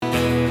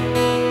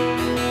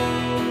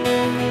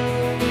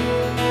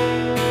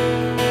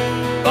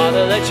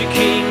let your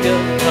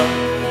kingdom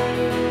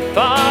come.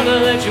 Father,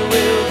 let your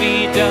will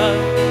be done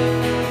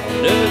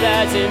on earth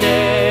as in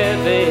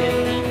heaven,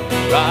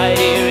 right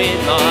here in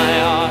my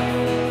heart.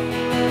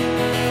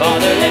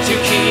 Father, let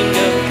your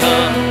kingdom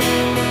come.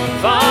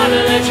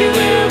 Father, let your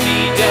will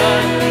be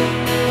done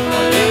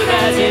on earth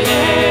as in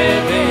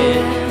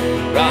heaven,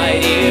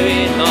 right here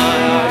in my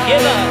heart.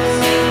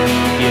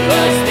 Give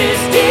us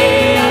this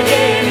day our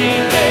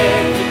daily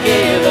bread.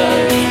 Forgive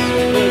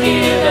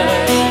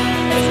us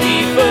as we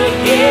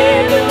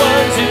forgive the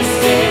ones who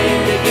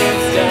sinned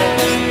against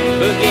us.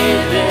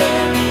 Forgive them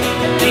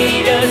and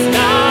lead us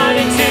not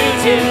into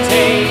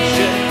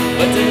temptation,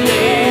 but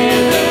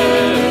deliver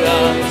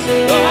us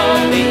from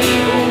the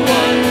evil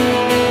one.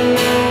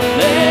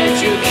 Let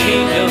your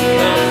kingdom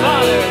come,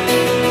 Father.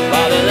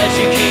 Father, let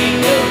your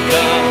kingdom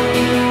come.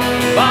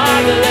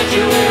 Father, let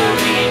your will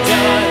be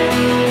done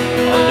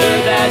on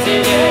earth as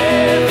in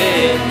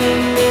heaven,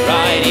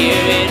 right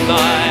here in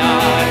my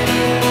heart.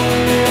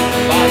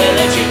 Father,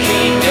 let your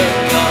kingdom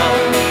come.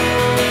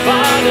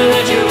 Father,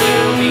 let your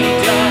will be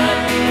done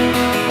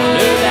on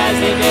earth as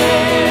in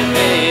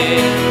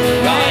heaven,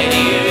 right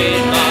here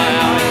in my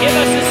heart. Give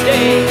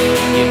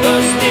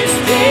us this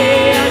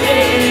day our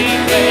daily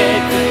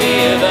bread.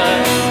 Forgive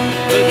us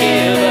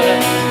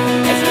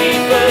as we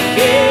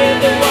forgive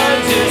the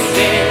ones who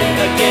sin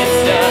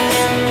against us.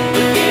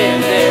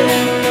 Forgive them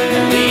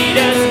and lead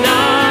us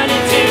not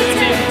into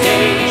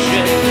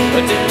temptation,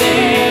 but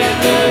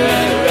deliver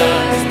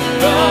us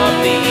from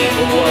the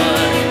evil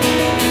one.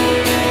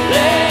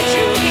 Let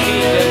your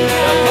kingdom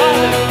come,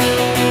 Father.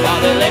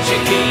 Father, let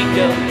your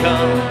kingdom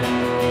come.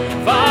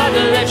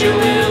 Father, let your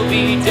will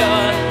be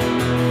done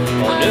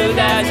on earth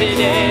as in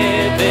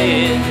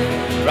heaven,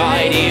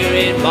 right here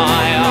in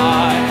my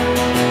heart.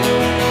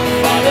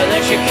 Father,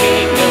 let your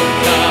kingdom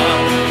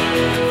come.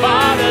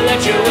 Father,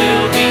 let your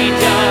will be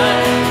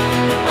done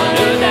on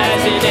earth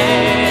as in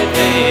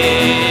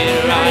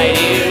heaven, right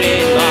here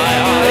in my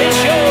heart. It's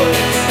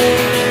yours,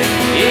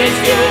 it's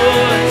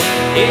yours,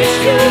 it's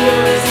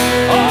yours,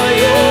 all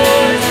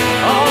yours,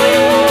 all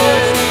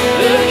yours.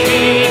 The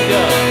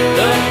kingdom,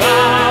 the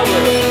power,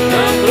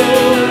 the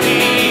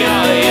glory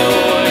are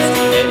yours.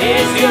 It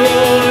is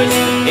yours,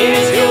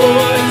 it's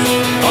yours,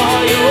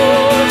 all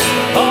yours,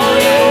 all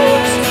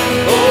yours,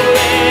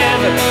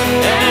 forever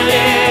and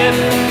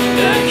ever.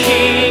 The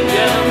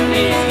kingdom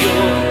is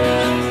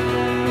yours.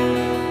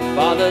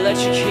 Father, let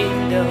your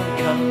kingdom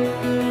come.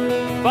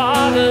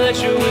 Father, let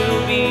your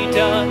will be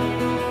done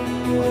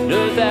on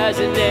earth as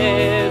in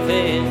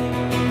heaven,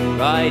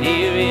 right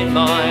here in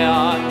my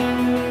heart.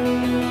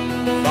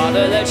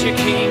 Father, let your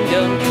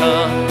kingdom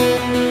come.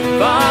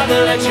 Father,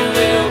 let your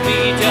will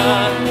be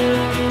done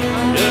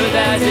on earth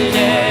as in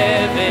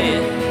heaven,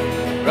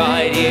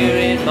 right here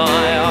in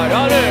my heart.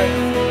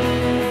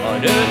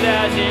 On earth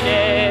as in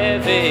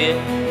heaven,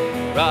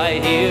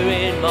 right here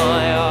in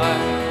my heart.